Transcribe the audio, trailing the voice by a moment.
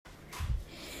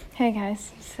Hey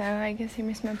guys, so I guess you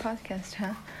missed my podcast,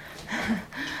 huh?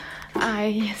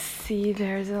 I see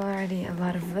there's already a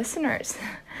lot of listeners.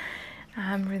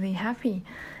 I'm really happy,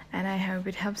 and I hope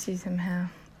it helps you somehow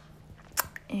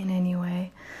in any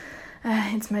way.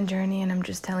 It's my journey, and I'm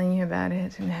just telling you about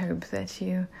it and hope that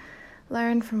you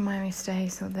learn from my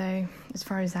mistakes. Although, as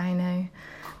far as I know,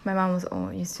 my mom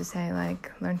used to say,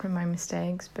 like, learn from my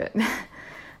mistakes, but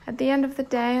at the end of the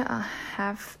day, I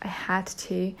had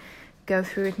to go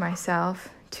through it myself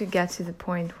to get to the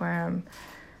point where I'm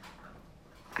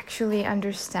actually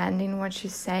understanding what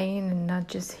she's saying and not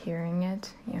just hearing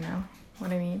it, you know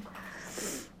what I mean?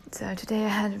 So today I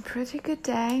had a pretty good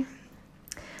day.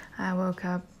 I woke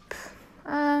up,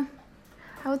 I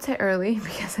would say early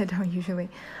because I don't usually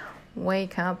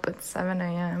wake up at 7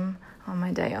 a.m. on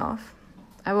my day off.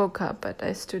 I woke up, but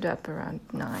I stood up around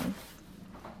 9.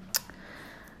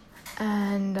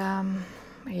 And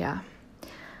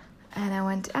And I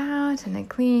went out and I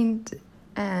cleaned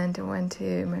and I went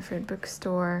to my favorite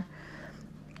bookstore.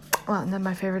 Well, not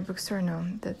my favorite bookstore, no.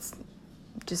 That's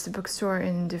just a bookstore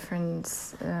in a different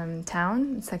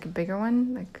town. It's like a bigger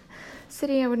one, like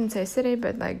city. I wouldn't say city,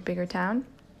 but like bigger town.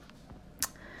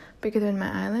 Bigger than my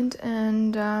island.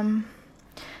 And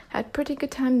had pretty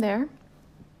good time there.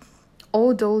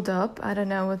 All dolled up. I don't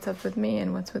know what's up with me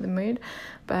and what's with the mood,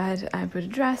 but I put a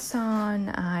dress on,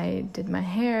 I did my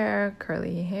hair,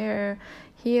 curly hair,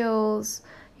 heels,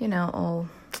 all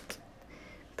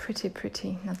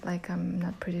pretty. Not like I'm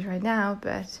not pretty right now,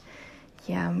 but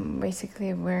yeah, I'm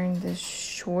basically wearing the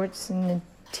shorts and the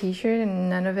t-shirt, and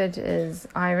none of it is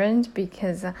ironed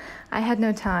because I had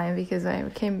no time, because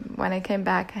when I came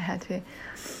back I had to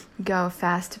go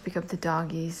fast to pick up the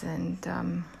doggies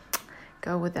and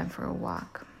go with them for a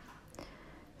walk.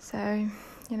 So, I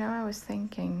was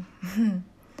thinking,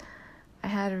 I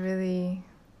had a really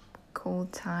cool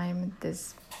time at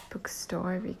this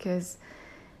bookstore because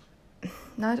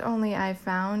not only I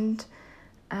found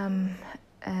not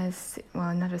a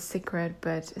secret,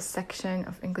 but a section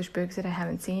of English books that I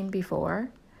haven't seen before.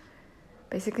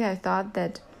 Basically, I thought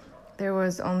that there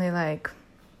was only like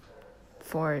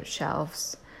 4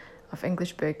 shelves of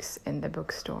English books in the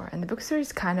bookstore, and the bookstore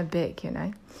is kind of big,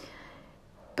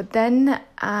 But then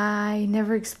I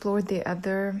never explored the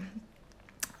other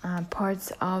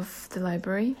parts of the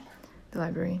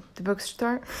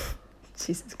bookstore.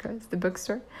 Jesus Christ, the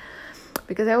bookstore.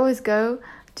 Because I always go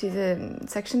to the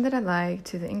section that I like,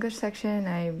 to the English section.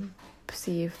 I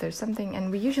see if there's something,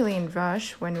 and we usually in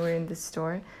rush when we're in the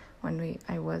store, we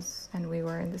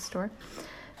were in the store.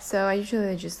 So I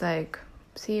usually just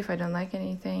see if I don't like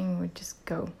anything, we just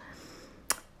go.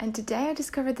 And today I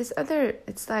discovered this other,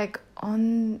 it's like I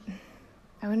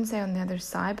wouldn't say on the other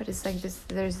side, but it's like this,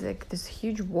 there's like this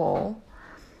huge wall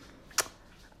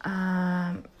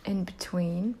in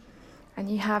between, and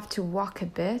you have to walk a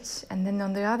bit, and then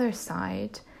on the other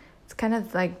side, it's kind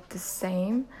of like the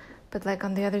same, but like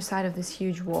on the other side of this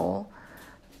huge wall,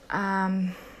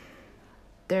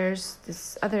 there's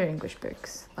this other English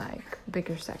books, like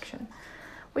bigger section,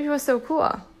 which was so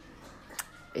cool.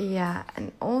 Yeah,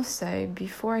 and also,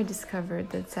 before I discovered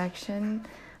that section,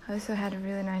 I also had a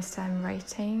really nice time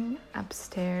writing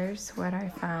upstairs, where I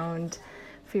found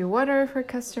free water for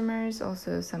customers,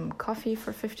 also some coffee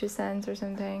for 50 cents or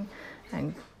something,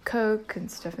 and Coke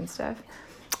and stuff.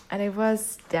 And it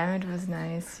was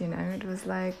nice, it was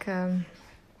like, not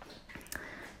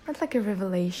like a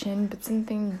revelation, but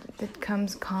something that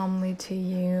comes calmly to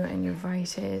you, and you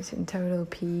write it in total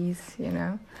peace,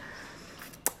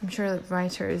 I'm sure that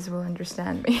writers will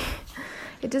understand me.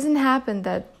 It doesn't happen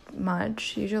that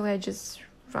much. Usually I just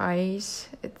write.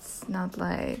 It's not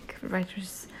like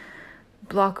writers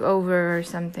block over or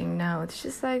something. No, it's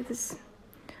just like this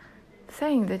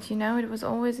thing that, it was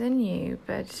always in you,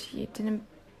 but you didn't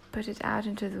put it out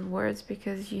into the words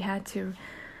because you had to,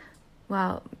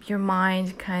 your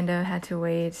mind kind of had to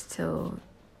wait till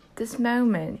this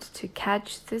moment to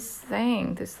catch this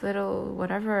thing, this little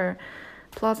whatever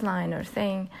plot line or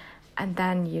thing, and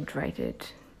then you'd write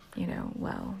it,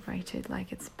 write it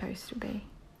like it's supposed to be.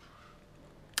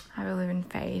 I believe in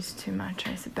fate too much,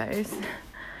 I suppose.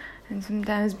 And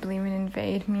sometimes believing in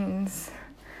fate means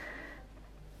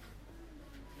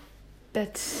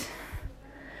that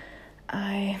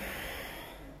I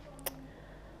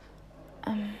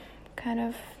am kind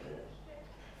of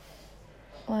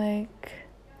like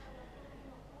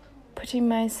putting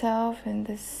myself in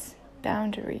this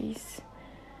boundaries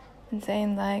and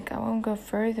saying I won't go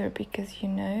further because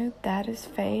that is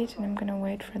fate, and I'm gonna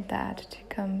wait for that to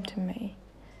come to me.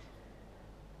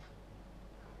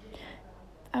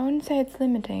 I wouldn't say it's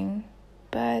limiting,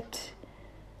 but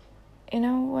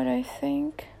what I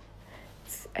think?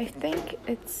 I think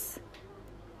it's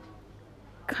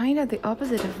kind of the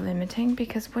opposite of limiting,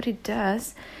 because what it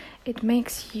does, it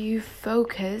makes you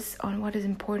focus on what is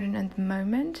important at the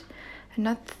moment and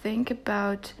not think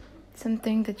about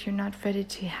something that you're not ready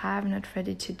to have, not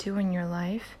ready to do in your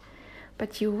life.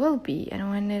 But you will be, and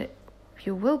when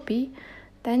you will be,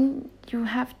 then you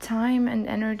have time and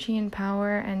energy and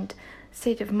power and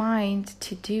state of mind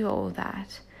to do all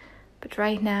that. But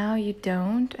right now you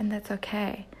don't, and that's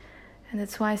okay. And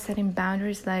that's why setting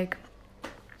boundaries, like,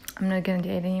 I'm not gonna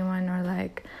date anyone, or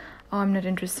like, oh, I'm not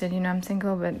interested, I'm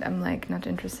single, but I'm like not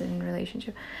interested in a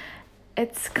relationship.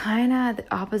 It's kind of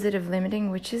the opposite of limiting,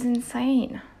 which is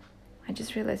insane. I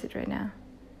just realized it right now.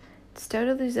 It's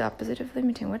totally the opposite of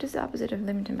limiting. What is the opposite of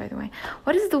limiting, by the way?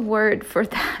 What is the word for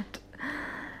that?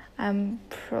 I'm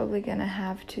probably gonna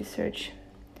have to search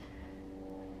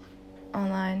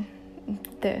online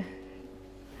the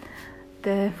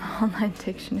online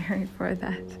dictionary for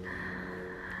that.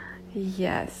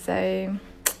 Yes, so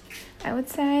I would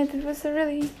say it was a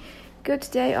really good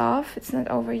day off. It's not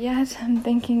over yet. I'm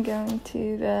thinking going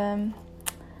to the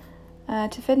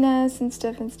to fitness and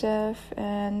stuff,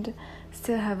 and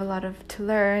still have a lot of to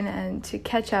learn and to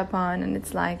catch up on, and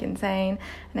it's like insane.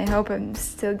 And I hope I'm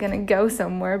still gonna go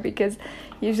somewhere, because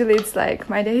usually it's like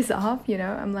my days off,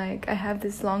 I'm like, I have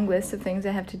this long list of things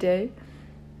I have to do,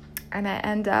 and I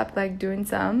end up like doing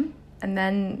some, and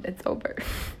then it's over.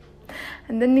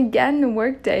 And then again, the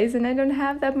work days, and I don't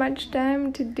have that much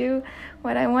time to do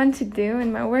what I want to do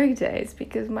in my work days,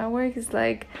 because my work is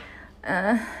like,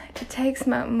 it takes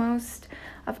most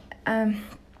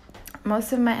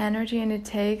of my energy, and it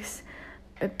takes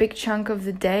a big chunk of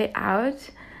the day out,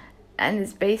 and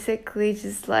it's basically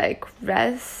just like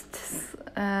rest,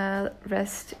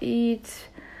 eat,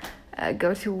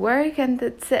 go to work, and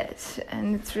that's it.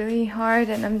 And it's really hard,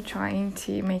 and I'm trying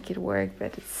to make it work,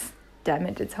 but it's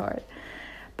hard.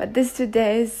 But this 2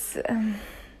 days,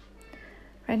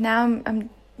 right now I'm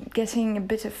getting a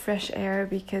bit of fresh air,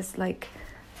 because like,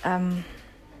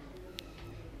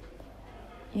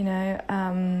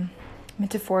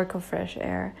 metaphorical fresh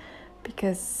air,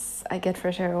 because I get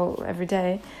fresh air every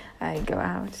day. I go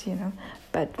out,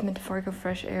 but metaphorical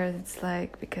fresh air, it's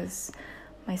like because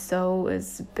my soul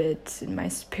is a bit, my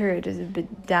spirit is a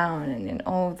bit down, and in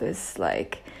all this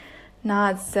like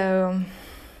not so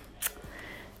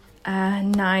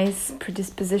nice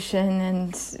predisposition,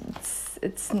 and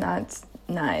it's not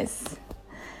nice.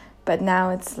 But now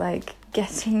it's like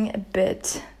getting a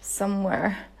bit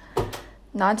somewhere,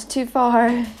 not too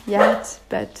far yet,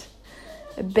 but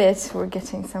a bit. We're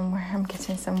getting somewhere. I'm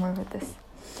getting somewhere with this.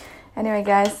 Anyway,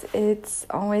 guys, it's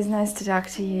always nice to talk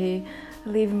to you.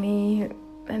 Leave me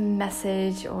a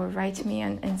message or write me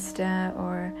on Insta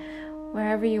or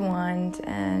wherever you want,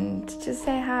 and just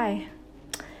say hi.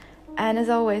 And as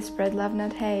always, spread love,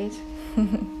 not hate.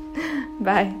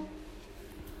 Bye.